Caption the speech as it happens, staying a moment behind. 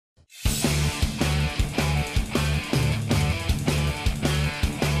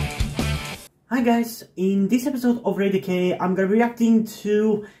Hi guys, in this episode of Vertigo, I'm gonna be reacting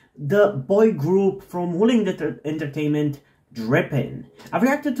to the boy group from Woolling Entertainment, DRIPPIN. I've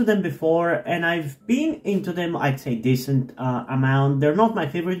reacted to them before and I've been into them, I'd say, decent amount. They're not my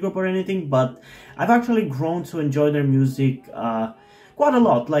favorite group or anything, but I've actually grown to enjoy their music quite a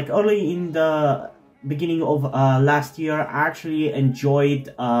lot. Like early in the beginning of last year, I actually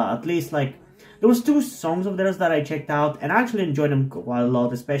enjoyed at least like there was 2 songs of theirs that I checked out and I actually enjoyed them quite a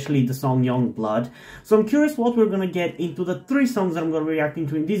lot, especially the song Young Blood. So I'm curious what we're gonna get into the 3 songs that I'm gonna be reacting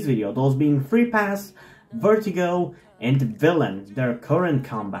to in this video. Those being Free Pass, Vertigo, and Villain, their current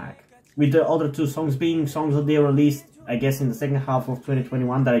comeback. With the other 2 songs being songs that they released, I guess, in the second half of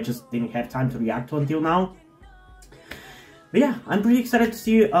 2021 that I just didn't have time to react to until now. But yeah, I'm pretty excited to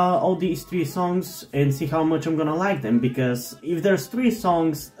see all these 3 songs and see how much I'm gonna like them, because if there's 3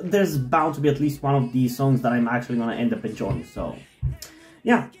 songs, there's bound to be at least one of these songs that I'm actually gonna end up enjoying. So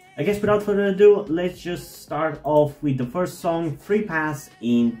yeah, I guess without further ado, let's just start off with the first song, Free Pass,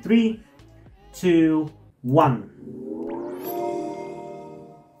 in 3, 2, 1.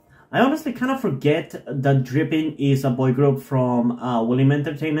 I honestly kind of forget that DRIPPIN is a boy group from Woolling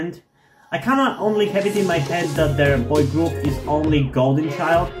Entertainment. I kinda only have it in my head that their boy group is only Golden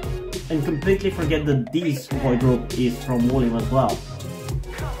Child, and completely forget that this boy group is from Woolling as well.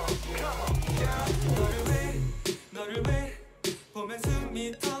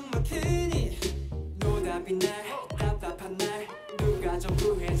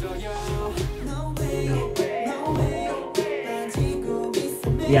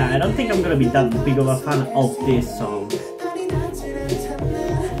 Yeah, I don't think I'm gonna be that big of a fan of this song.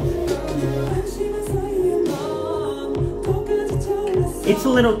 It's a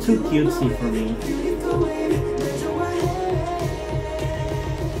little too cutesy for me.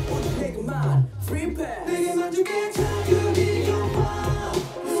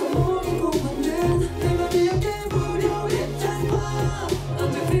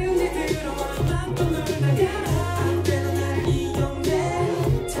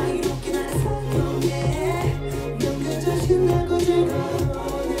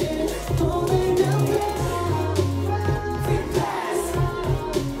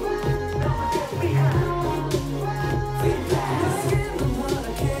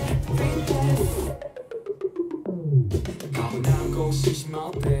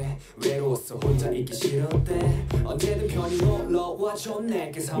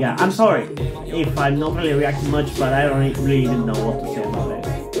 Yeah, I'm sorry if I'm not really reacting much, but I don't really even know what to say about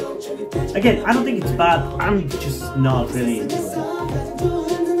it. Again, I don't think it's bad, I'm just not really into it.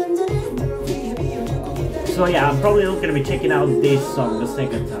 So yeah, I'm probably not gonna be checking out this song the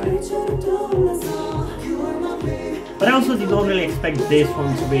second time. But I also did not really expect this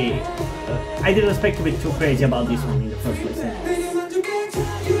one to be... I didn't expect to be too crazy about this one in the first place.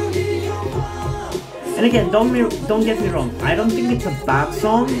 And again, don't get me wrong, I don't think it's a bad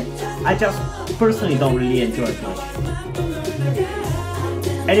song, I just personally don't really enjoy it much.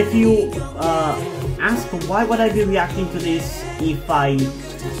 And if you ask why would I be reacting to this if I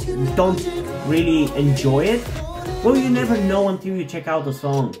don't really enjoy it, well, you never know until you check out the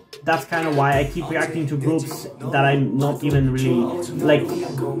song. That's kind of why I keep reacting to groups that I'm not even really, like,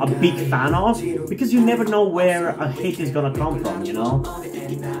 a big fan of, because you never know where a hit is gonna come from, you know?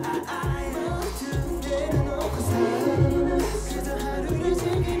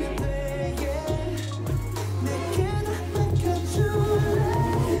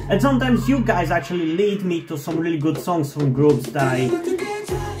 And sometimes you guys actually lead me to some really good songs from groups that I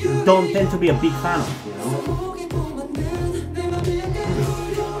don't tend to be a big fan of, you know?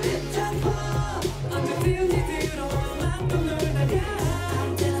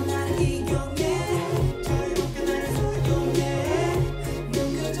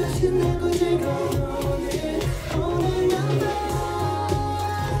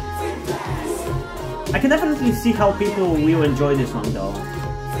 I can definitely see how people will enjoy this one though.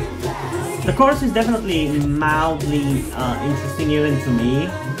 The chorus is definitely mildly interesting even to me,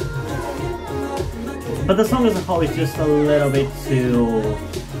 but the song as a whole is just a little bit too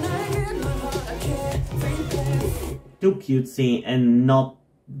cutesy and not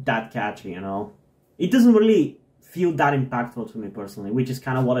that catchy, you know? It doesn't really feel that impactful to me personally, which is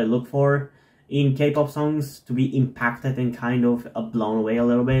kind of what I look for in K-pop songs, to be impacted and kind of blown away a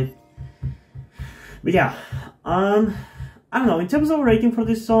little bit. But yeah, I don't know, in terms of rating for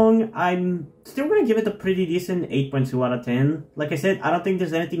this song, I'm still gonna give it a pretty decent 8.2 out of 10. Like I said, I don't think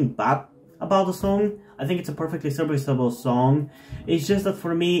there's anything bad about the song. I think it's a perfectly serviceable song. It's just that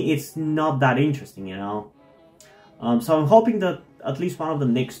for me, it's not that interesting, you know? So I'm hoping that at least one of the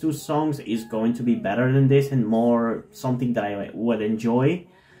next 2 songs is going to be better than this and more something that I would enjoy.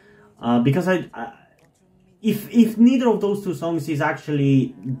 because if neither of those two songs is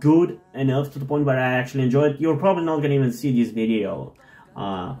actually good enough to the point where I actually enjoy it, you're probably not gonna even see this video.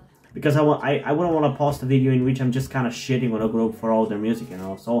 Because I wouldn't want to post a video in which I'm just kind of shitting on a group for all their music, you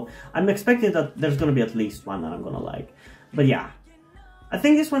know. So I'm expecting that there's gonna be at least one that I'm gonna like. But yeah, I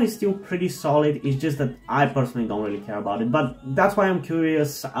think this one is still pretty solid. It's just that I personally don't really care about it. But that's why I'm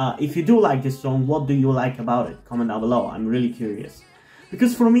curious. If you do like this song, what do you like about it? Comment down below. I'm really curious.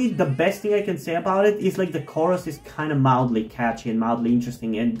 Because for me, the best thing I can say about it is like the chorus is kind of mildly catchy and mildly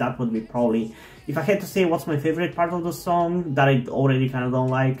interesting, and that would be probably, if I had to say what's my favorite part of the song that I already kind of don't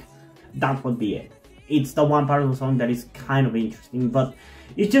like, that would be it. It's the one part of the song that is kind of interesting, but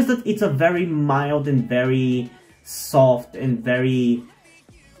it's just that it's a very mild and very soft and very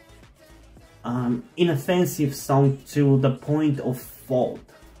inoffensive song to the point of fault,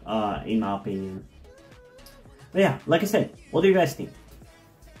 in my opinion. But yeah, like I said, what do you guys think?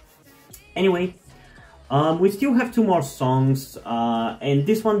 Anyway, we still have two more songs, and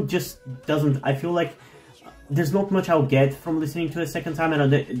this one just doesn't, I feel like there's not much I'll get from listening to it a second time,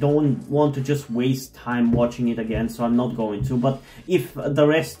 and I don't want to just waste time watching it again, so I'm not going to. But if the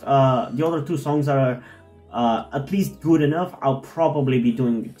rest, the other two songs are at least good enough, I'll probably be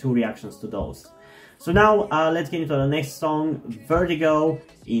doing two reactions to those. So now, let's get into the next song, Vertigo,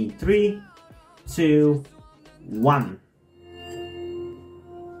 in 3, 2, 1.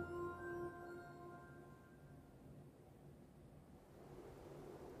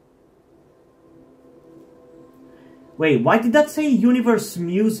 Wait, why did that say Universe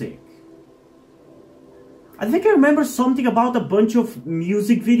Music? I think I remember something about a bunch of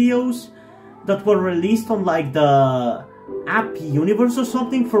music videos that were released on like the app Universe or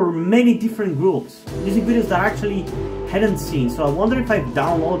something for many different groups. Music videos that I actually hadn't seen, so I wonder if I've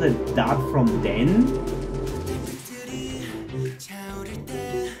downloaded that from then?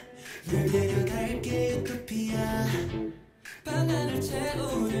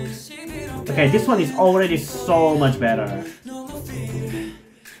 Okay, this one is already so much better.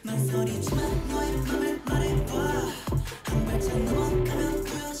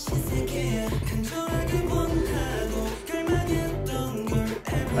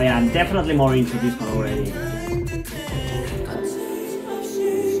 Oh yeah, I'm definitely more into this one already.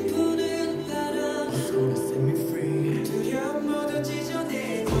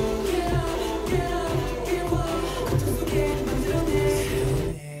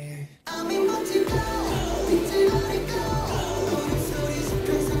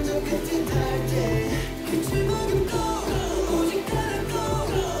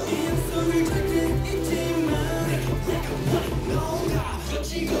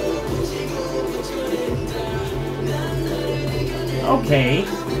 Okay,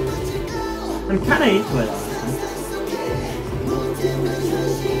 I'm kinda into it, honestly.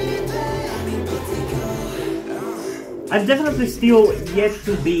 I've definitely still yet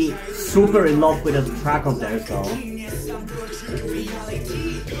to be super in love with a track of theirs though.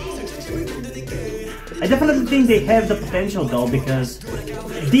 I definitely think they have the potential though, because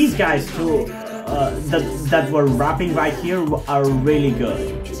these guys too, that were rapping right here are really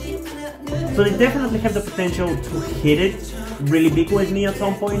good. So they definitely have the potential to hit it really big with me at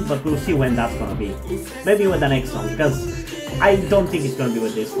some point, but we'll see when that's gonna be. Maybe with the next song, because I don't think it's gonna be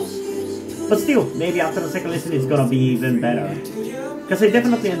with this one. But still, maybe after the second listen it's gonna be even better. Because I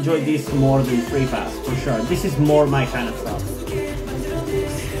definitely enjoyed this more than Free Pass, for sure. This is more my kind of stuff.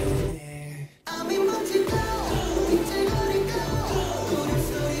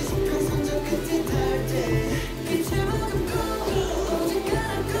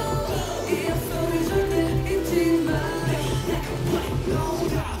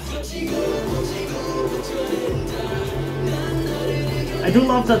 I do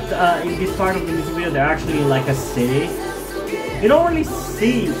love that in this part of the music video they're actually in like a city. You don't really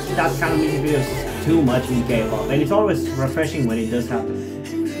see that kind of music videos too much in K-pop, and it's always refreshing when it does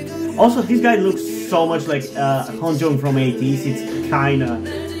happen. Also, this guy looks so much like Honjong from 80s, it's kinda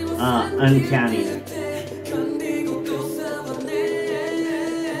uncanny.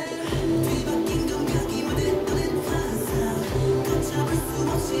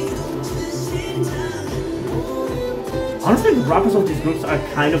 Honestly, the rappers of these groups are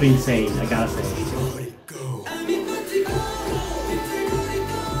kind of insane, I gotta say.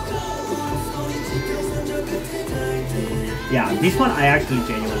 Yeah, this one I actually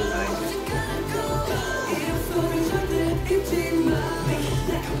genuinely like.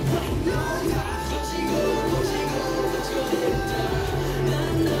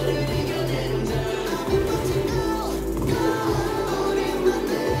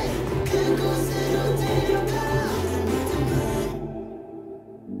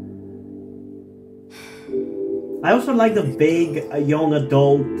 I also like the big young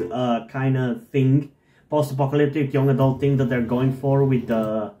adult kind of thing, post-apocalyptic young adult thing that they're going for with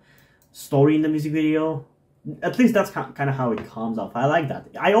the story in the music video. At least that's kind of how it comes off. I like that.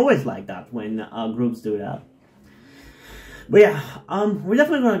 I always like that when groups do that. But yeah, we're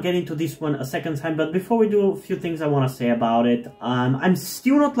definitely going to get into this one a second time, but before we do, a few things I want to say about it. I'm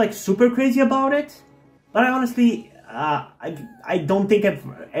still not like super crazy about it, but I honestly, I don't think I've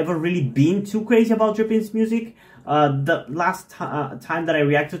ever really been too crazy about DRIPPIN's music. The last time that I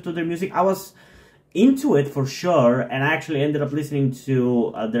reacted to their music, I was into it for sure, and I actually ended up listening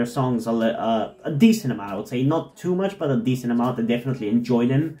to their songs a decent amount, I would say. Not too much, but a decent amount. I definitely enjoy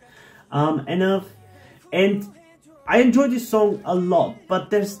them enough. And I enjoy this song a lot, but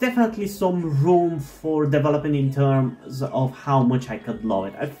there's definitely some room for development in terms of how much I could love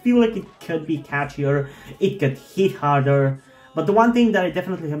it. I feel like it could be catchier, it could hit harder, but the one thing that I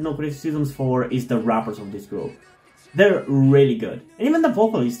definitely have no criticisms for is the rappers of this group. They're really good, and even the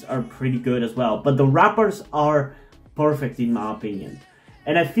vocalists are pretty good as well, but the rappers are perfect in my opinion.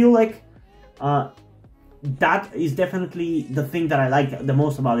 And I feel like that is definitely the thing that I like the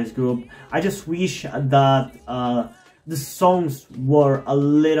most about this group. I just wish that the songs were a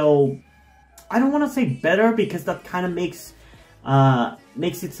little, I don't want to say better, because that kind of makes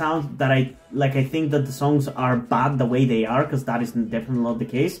it sound that I think that the songs are bad the way they are, because that is definitely not the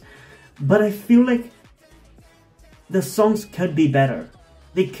case. But I feel like the songs could be better.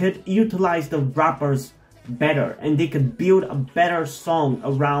 They could utilize the rappers better, and they could build a better song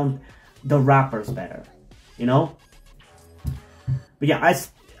around the rappers better, you know? But yeah,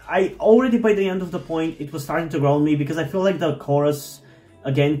 I already by the end of the point, it was starting to grow on me, because I feel like the chorus,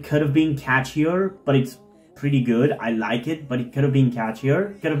 again, could have been catchier, but it's pretty good. I like it, but it could have been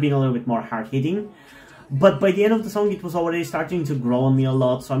catchier. Could have been a little bit more hard-hitting. But by the end of the song, it was already starting to grow on me a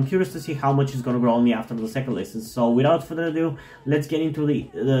lot, so I'm curious to see how much it's going to grow on me after the second listen. So without further ado, let's get into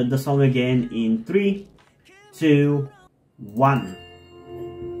the song again in 3, 2, 1.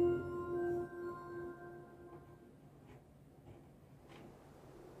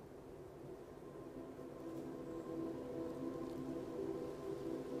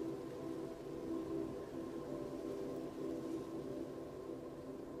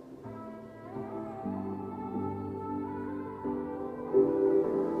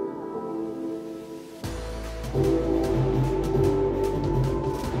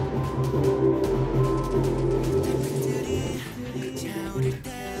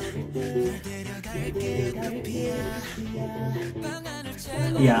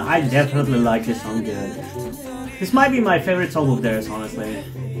 Yeah, I definitely like this song, dude. This might be my favorite song of theirs, honestly.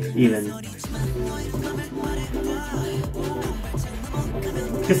 Even.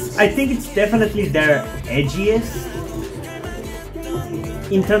 Because I think it's definitely their edgiest,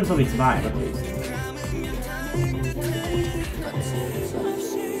 in terms of its vibe, at least.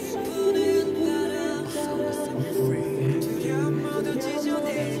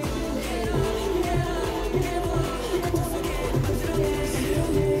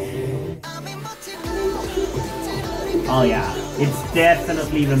 Oh yeah, it's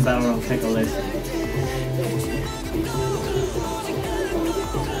definitely even better on second listen.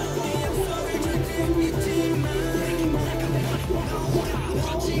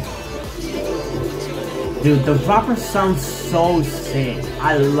 Dude, the rappers sound so sick.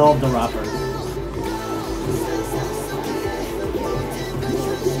 I love the rappers.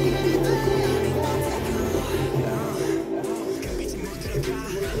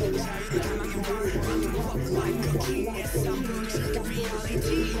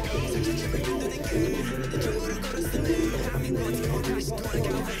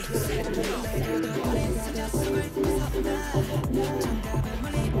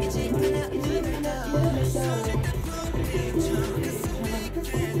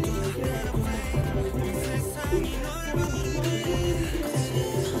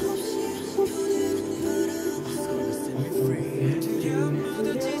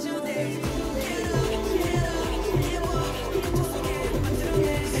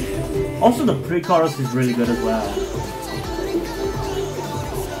 Also, the pre-chorus is really good as well.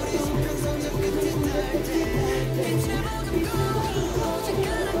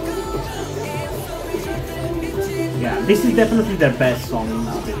 Yeah, this is definitely their best song in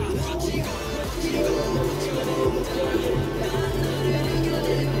my opinion.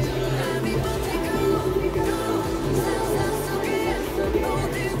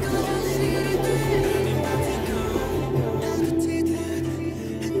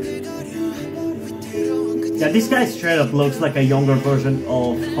 Yeah, this guy straight up looks like a younger version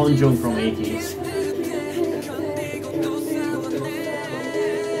of Honjung from 80s.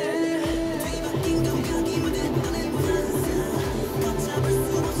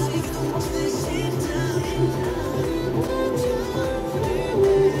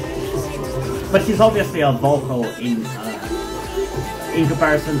 But he's obviously a vocal in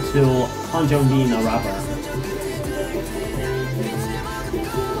comparison to Hanjong being a rapper.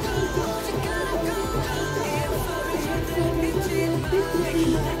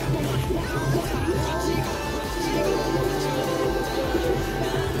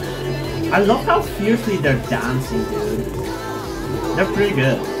 I love how fiercely they're dancing, dude. They're pretty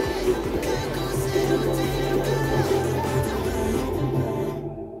good.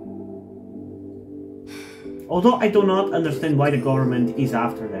 Although I do not understand why the government is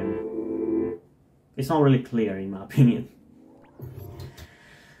after them. It's not really clear in my opinion.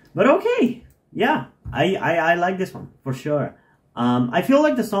 But okay, yeah, I like this one, for sure. I feel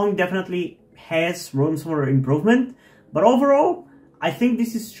like the song definitely has rooms for improvement, but overall, I think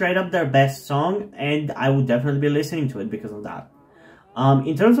this is straight up their best song, and I would definitely be listening to it because of that.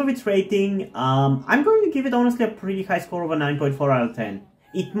 In terms of its rating, I'm going to give it honestly a pretty high score of a 9.4 out of 10.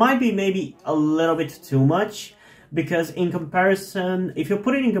 It might be maybe a little bit too much, because in comparison, if you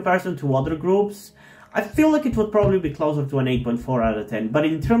put it in comparison to other groups, I feel like it would probably be closer to an 8.4 out of 10. But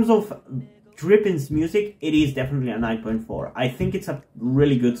in terms of DRIPPIN's music, it is definitely a 9.4. I think it's a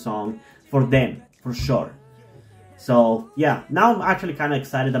really good song for them, for sure. So yeah, now I'm actually kind of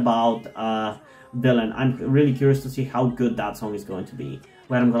excited about Villain. I'm really curious to see how good that song is going to be,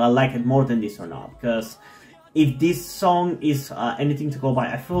 whether I'm gonna like it more than this or not, because if this song is anything to go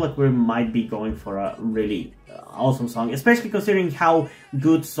by, I feel like we might be going for a really awesome song, especially considering how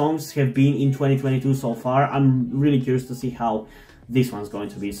good songs have been in 2022 so far. I'm really curious to see how this one's going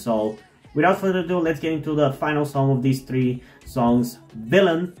to be. So without further ado, let's get into the final song of these three songs,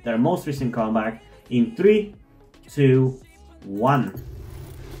 Villain, their most recent comeback, in 3, 2, 1.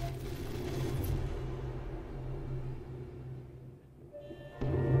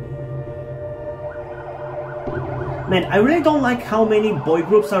 Man, I really don't like how many boy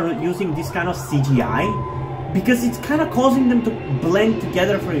groups are using this kind of CGI, because it's kind of causing them to blend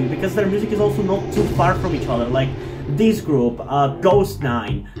together for me, because their music is also not too far from each other. Like this group, Ghost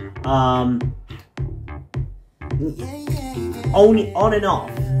 9, only On and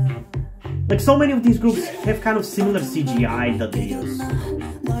Off. Like, so many of these groups have kind of similar CGI that they use,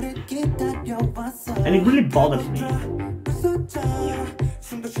 and it really bothers me.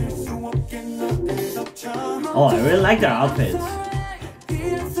 Oh, I really like their outfits.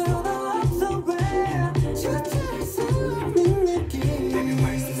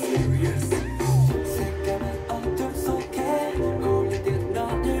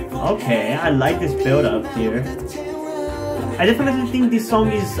 Okay, I like this build-up here. I definitely think this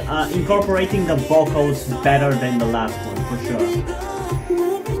song is incorporating the vocals better than the last one, for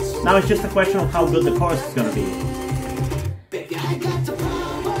sure. Now it's just a question of how good the chorus is gonna be.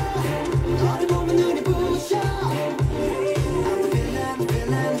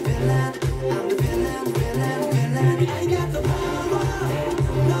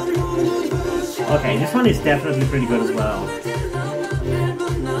 Okay, this one is definitely pretty good as well.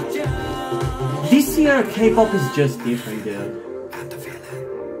 This year, K-pop is just different, dude.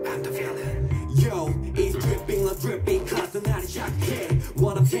 Yo, it's dripping like dripping, cause the night is shocking.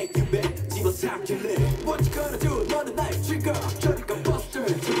 Wanna take you back, see what's happening. What you gonna do? Run the knife trigger, try to go buster,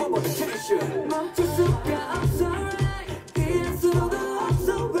 to one more attention.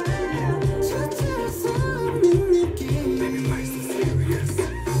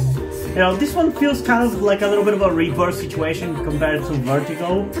 You know, this one feels kind of like a little bit of a reverse situation compared to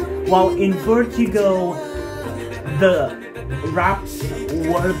Vertigo. While in Vertigo, the raps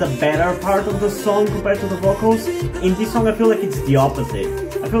were the better part of the song compared to the vocals, in this song I feel like it's the opposite.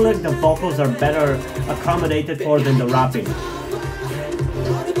 I feel like the vocals are better accommodated for than the rapping.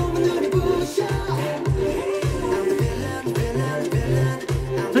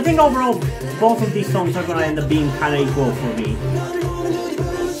 So I think overall, both of these songs are gonna end up being kind of equal for me.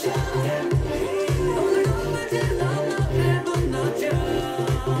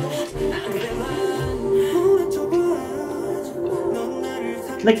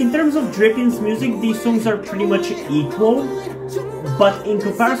 Like, in terms of DRIPPIN's music, these songs are pretty much equal, but in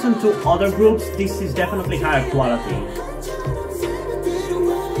comparison to other groups, this is definitely higher quality.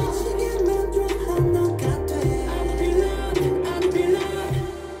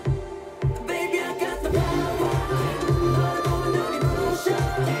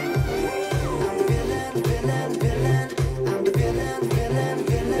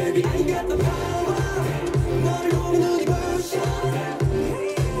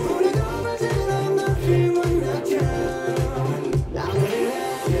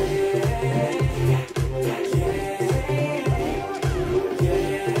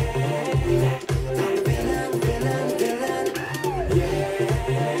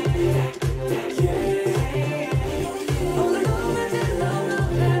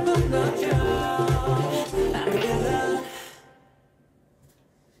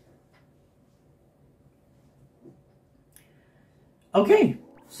 Okay,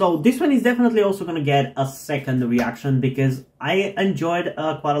 so this one is definitely also gonna get a second reaction because I enjoyed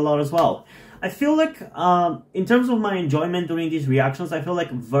quite a lot as well. I feel like, in terms of my enjoyment during these reactions, I feel like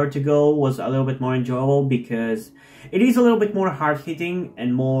Vertigo was a little bit more enjoyable because it is a little bit more hard-hitting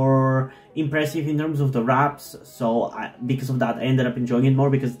and more impressive in terms of the raps. So because of that, I ended up enjoying it more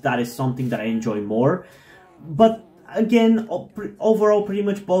because that is something that I enjoy more. But again, overall, pretty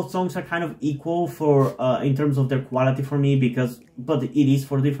much both songs are kind of equal for in terms of their quality for me but it is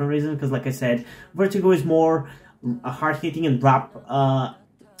for different reasons. Because like I said, Vertigo is more hard-hitting and rap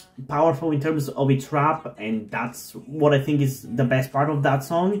powerful in terms of its rap, and that's what I think is the best part of that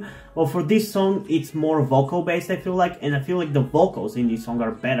song. Well, for this song, it's more vocal based, I feel like, and I feel like the vocals in this song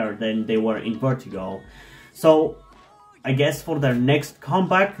are better than they were in Vertigo. So I guess for their next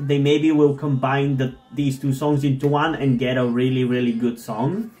comeback, they maybe will combine these two songs into one and get a really, really good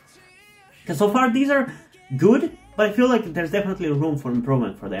song. Because so far these are good, but I feel like there's definitely room for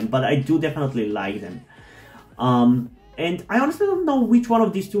improvement for them, but I do definitely like them. And I honestly don't know which one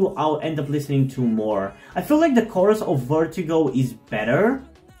of these two I'll end up listening to more. I feel like the chorus of Vertigo is better,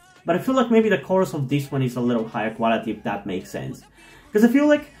 but I feel like maybe the chorus of this one is a little higher quality, if that makes sense. Because I feel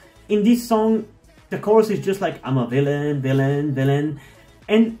like in this song, the chorus is just like, I'm a villain, villain, villain.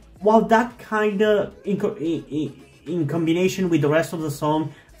 And while that kind of, in combination with the rest of the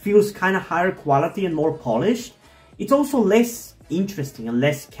song, feels kind of higher quality and more polished, it's also less interesting and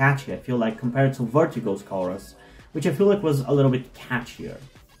less catchy, I feel like, compared to Vertigo's chorus, which I feel like was a little bit catchier.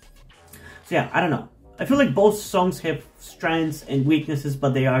 So yeah, I don't know. I feel like both songs have strengths and weaknesses,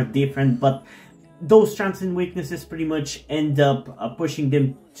 but they are different. But those strengths and weaknesses pretty much end up pushing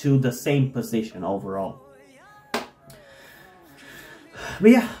them to the same position overall. But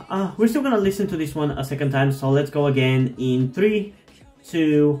yeah, we're still gonna listen to this one a second time, so let's go again in 3,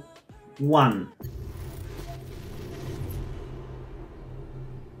 2, 1.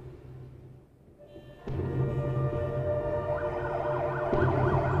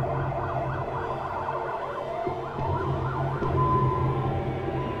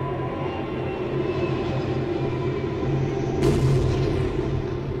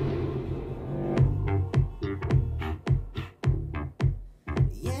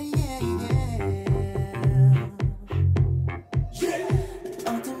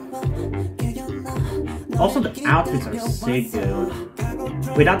 Also, the outfits are sick, dude.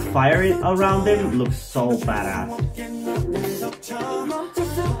 With that fire around them, looks so badass.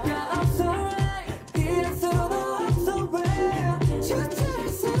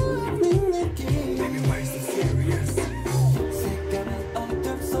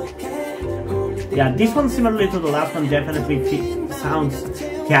 Yeah, this one, similarly to the last one, definitely sounds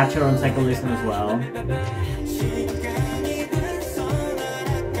catchier on second listen as well.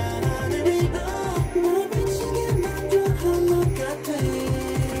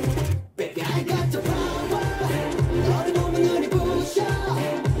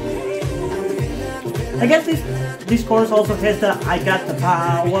 I guess this chorus also has the I got the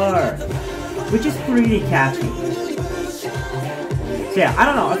power, which is pretty catchy. So yeah, I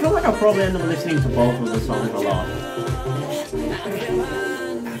don't know, I feel like I'll probably end up listening to both of the songs a lot.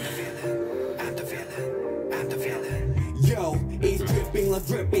 Yo, it's dripping like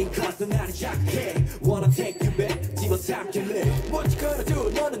dripping cause the night is hey, wanna take you back, 집어삼킬래 what you gonna do,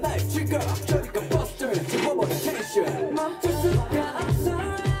 너는 나의 trigger 저리가 buster, one more attention 멈출 수가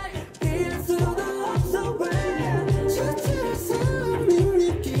없어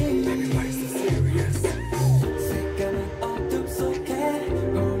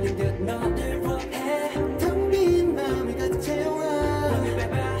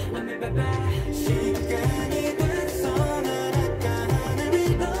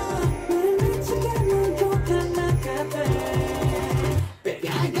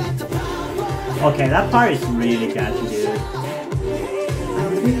Okay, that part is really catchy, dude.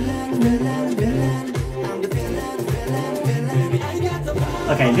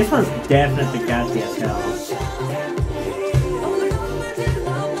 Okay, this one's definitely catchy as hell.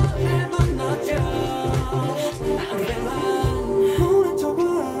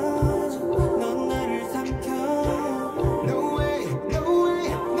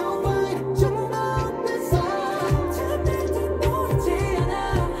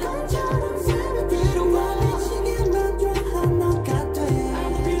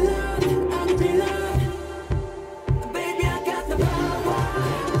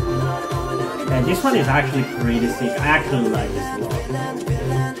 Yeah, this one is actually pretty sick. I actually like this a lot.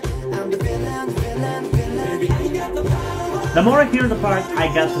 The more I hear the part I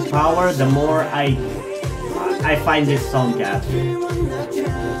got the power, the more I find this song catchy.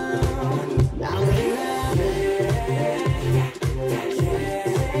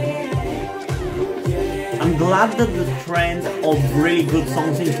 I'm glad that the trend of really good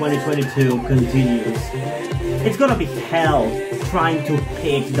songs in 2022 continues. It's gonna be hell trying to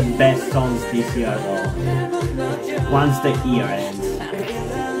pick the best songs this year though, once the year ends.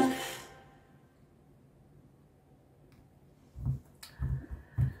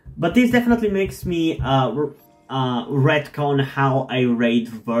 But this definitely makes me retcon how I rate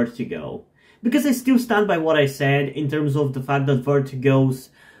Vertigo. Because I still stand by what I said in terms of the fact that Vertigo's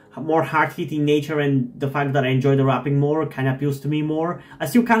more hard-hitting nature and the fact that I enjoy the rapping more kind of appeals to me more. I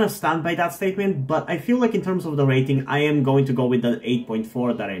still kind of stand by that statement, but I feel like in terms of the rating, I am going to go with the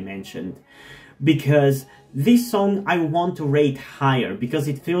 8.4 that I mentioned. Because this song I want to rate higher, because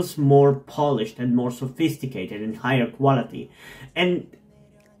it feels more polished and more sophisticated and higher quality. And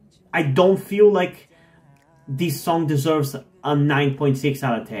I don't feel like this song deserves a 9.6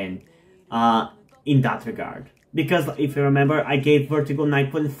 out of 10 in that regard. Because if you remember, I gave Vertigo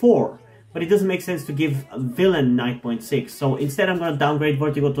 9.4, but it doesn't make sense to give Villain 9.6. So instead I'm going to downgrade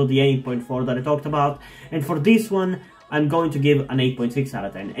Vertigo to the 8.4 that I talked about. And for this one, I'm going to give an 8.6 out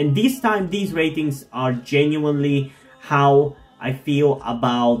of 10. And this time, these ratings are genuinely how I feel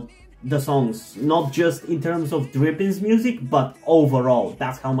about the songs. Not just in terms of DRIPPIN's music, but overall.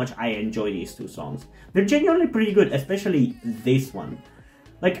 That's how much I enjoy these two songs. They're genuinely pretty good, especially this one.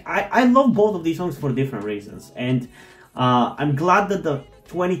 Like, I love both of these songs for different reasons. And I'm glad that the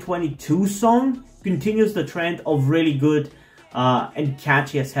 2022 song continues the trend of really good and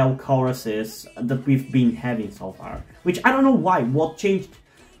catchy as hell choruses that we've been having so far. Which I don't know why. What changed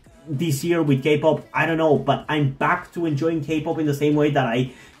this year with K-pop? I don't know. But I'm back to enjoying K-pop in the same way that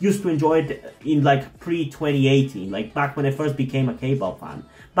I used to enjoy it in like pre-2018. Like back when I first became a K-pop fan.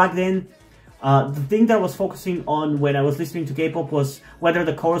 Back then, the thing that I was focusing on when I was listening to K-pop was whether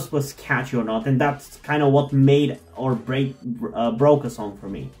the chorus was catchy or not, and that's kind of what made or broke a song for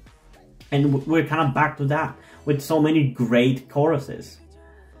me. And we're kind of back to that with so many great choruses.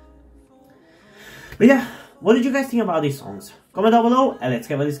 But yeah, what did you guys think about these songs? Comment down below and let's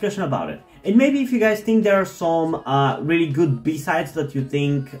have a discussion about it. And maybe if you guys think there are some really good B-sides that you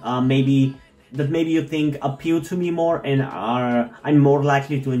think maybe you think appeal to me more and I'm more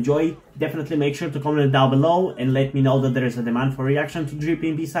likely to enjoy, definitely make sure to comment down below and let me know that there is a demand for reaction to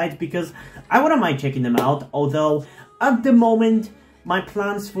DRIPPIN B-sides, because I wouldn't mind checking them out, although at the moment my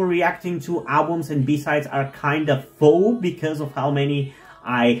plans for reacting to albums and B-sides are kind of full because of how many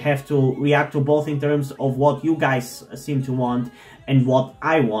I have to react to, both in terms of what you guys seem to want and what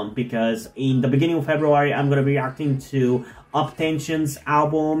I want, because in the beginning of February I'm going to be reacting to Up Tension's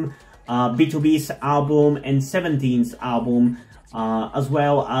album, B2B's album and 17's album, as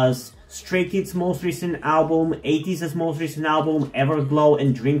well as Stray Kids' most recent album, 80's most recent album, Everglow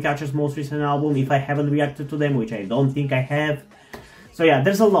and Dreamcatcher's most recent album, if I haven't reacted to them, which I don't think I have. So yeah,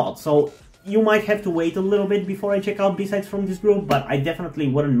 there's a lot, so you might have to wait a little bit before I check out B-sides from this group, but I definitely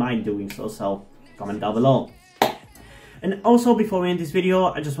wouldn't mind doing so, so comment down below. And also, before we end this video,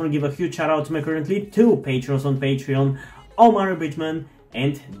 I just want to give a huge shout out to my currently 2 patrons on Patreon, Omar Bridgman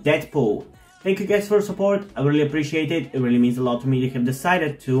and Deadpool. Thank you guys for your support, I really appreciate it. It really means a lot to me that you have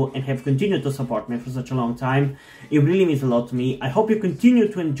decided to and have continued to support me for such a long time. It really means a lot to me. I hope you continue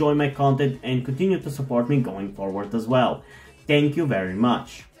to enjoy my content and continue to support me going forward as well. Thank you very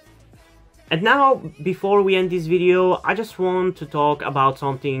much. And now, before we end this video, I just want to talk about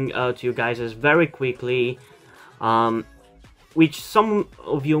something to you guys very quickly, which some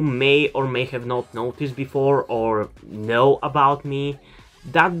of you may or may have not noticed before or know about me,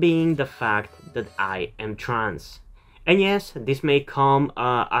 that being the fact that I am trans. And yes, this may come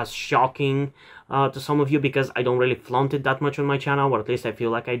as shocking to some of you because I don't really flaunt it that much on my channel, or at least I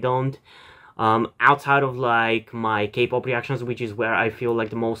feel like I don't. Outside of like my K-pop reactions, which is where I feel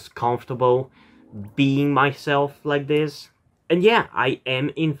like the most comfortable being myself like this. And yeah, I am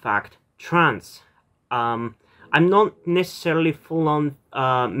in fact trans. I'm not necessarily full-on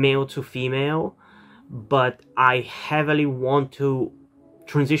male to female, but I heavily want to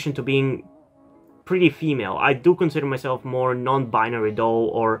transition to being pretty female. I do consider myself more non-binary though,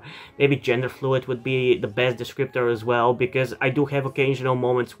 or maybe gender fluid would be the best descriptor as well, because I do have occasional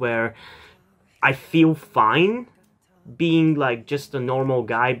moments where I feel fine being like just a normal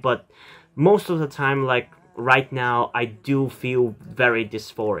guy, but most of the time, like right now, I do feel very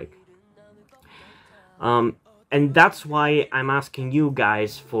dysphoric. And that's why I'm asking you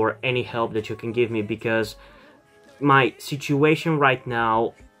guys for any help that you can give me, because my situation right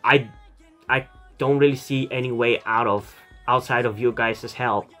now, I don't really see any way outside of you guys'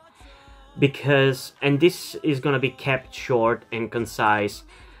 help. Because, and this is gonna be kept short and concise,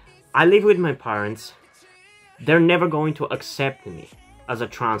 I live with my parents. They're never going to accept me as a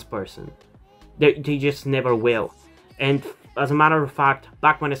trans person. They just never will. And as a matter of fact,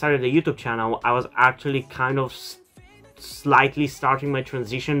 back when I started the YouTube channel, I was actually kind of slightly starting my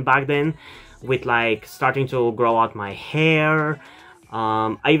transition back then, with like starting to grow out my hair.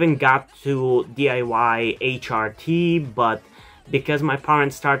 I even got to DIY HRT, but because my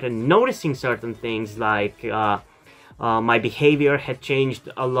parents started noticing certain things, like my behavior had changed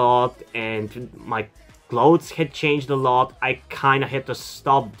a lot and my clothes had changed a lot, I kind of had to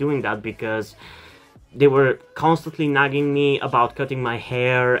stop doing that because they were constantly nagging me about cutting my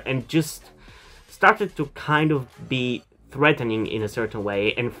hair and just started to kind of be threatening in a certain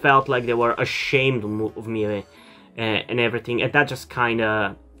way, and felt like they were ashamed of me and everything. And that just kind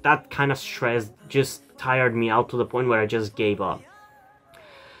of stress just tired me out to the point where I just gave up.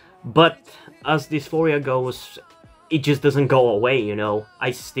 But as dysphoria goes, it just doesn't go away, you know.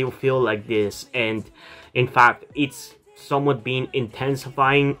 I still feel like this, and in fact it's somewhat been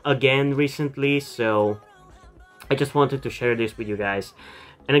intensifying again recently, so I just wanted to share this with you guys.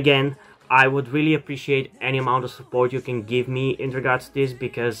 And again, I would really appreciate any amount of support you can give me in regards to this,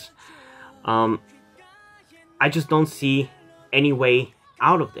 because I just don't see any way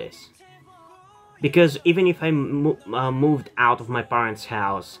out of this. Because even if I moved out of my parents'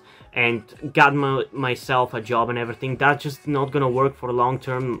 house and got myself a job and everything, that's just not gonna work for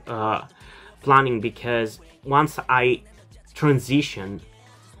long-term planning, because once I transition,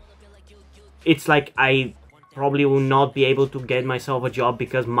 it's like I probably will not be able to get myself a job,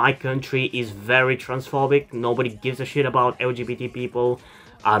 because my country is very transphobic. Nobody gives a shit about LGBT people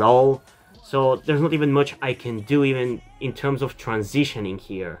at all. So there's not even much I can do even in terms of transitioning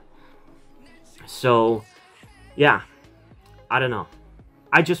here. So yeah, I don't know.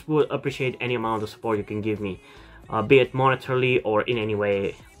 I just would appreciate any amount of support you can give me, be it monetarily or in any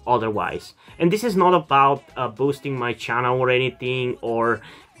way otherwise. And this is not about boosting my channel or anything, or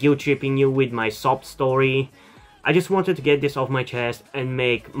guilt tripping you with my sob story. I just wanted to get this off my chest and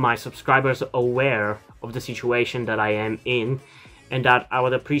make my subscribers aware of the situation that I am in, and that I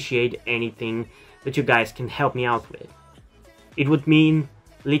would appreciate anything that you guys can help me out with. It would mean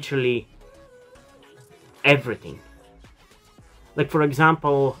literally everything. Like, for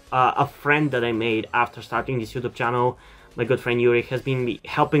example, a friend that I made after starting this YouTube channel, my good friend Yuri, has been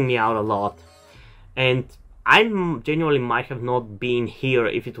helping me out a lot. And I genuinely might have not been here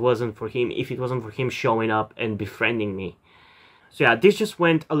if it wasn't for him showing up and befriending me. So yeah, this just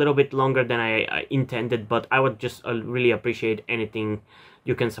went a little bit longer than I intended, but I would just really appreciate anything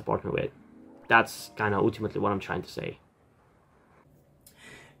you can support me with. That's kind of ultimately what I'm trying to say.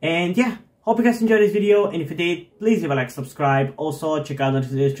 And yeah, hope you guys enjoyed this video, and if you did, please leave a like, subscribe. Also, check out the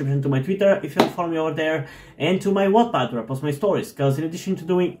description to my Twitter if you want to follow me over there, and to my Wattpad where I post my stories, because in addition to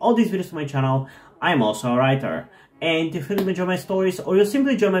doing all these videos to my channel, I am also a writer. And if you enjoy my stories, or you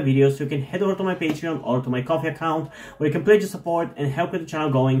simply enjoy my videos, you can head over to my Patreon or to my Ko-fi account, where you can pledge your support and help get the channel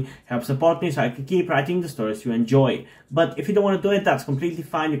going, help support me so I can keep writing the stories you enjoy. But if you don't want to do it, that's completely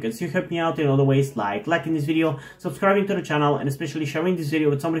fine. You can still help me out in other ways, like liking this video, subscribing to the channel, and especially sharing this video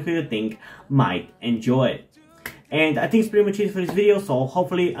with somebody who you think might enjoy it. And I think it's pretty much it for this video, so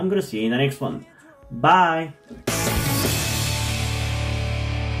hopefully I'm gonna see you in the next one. Bye!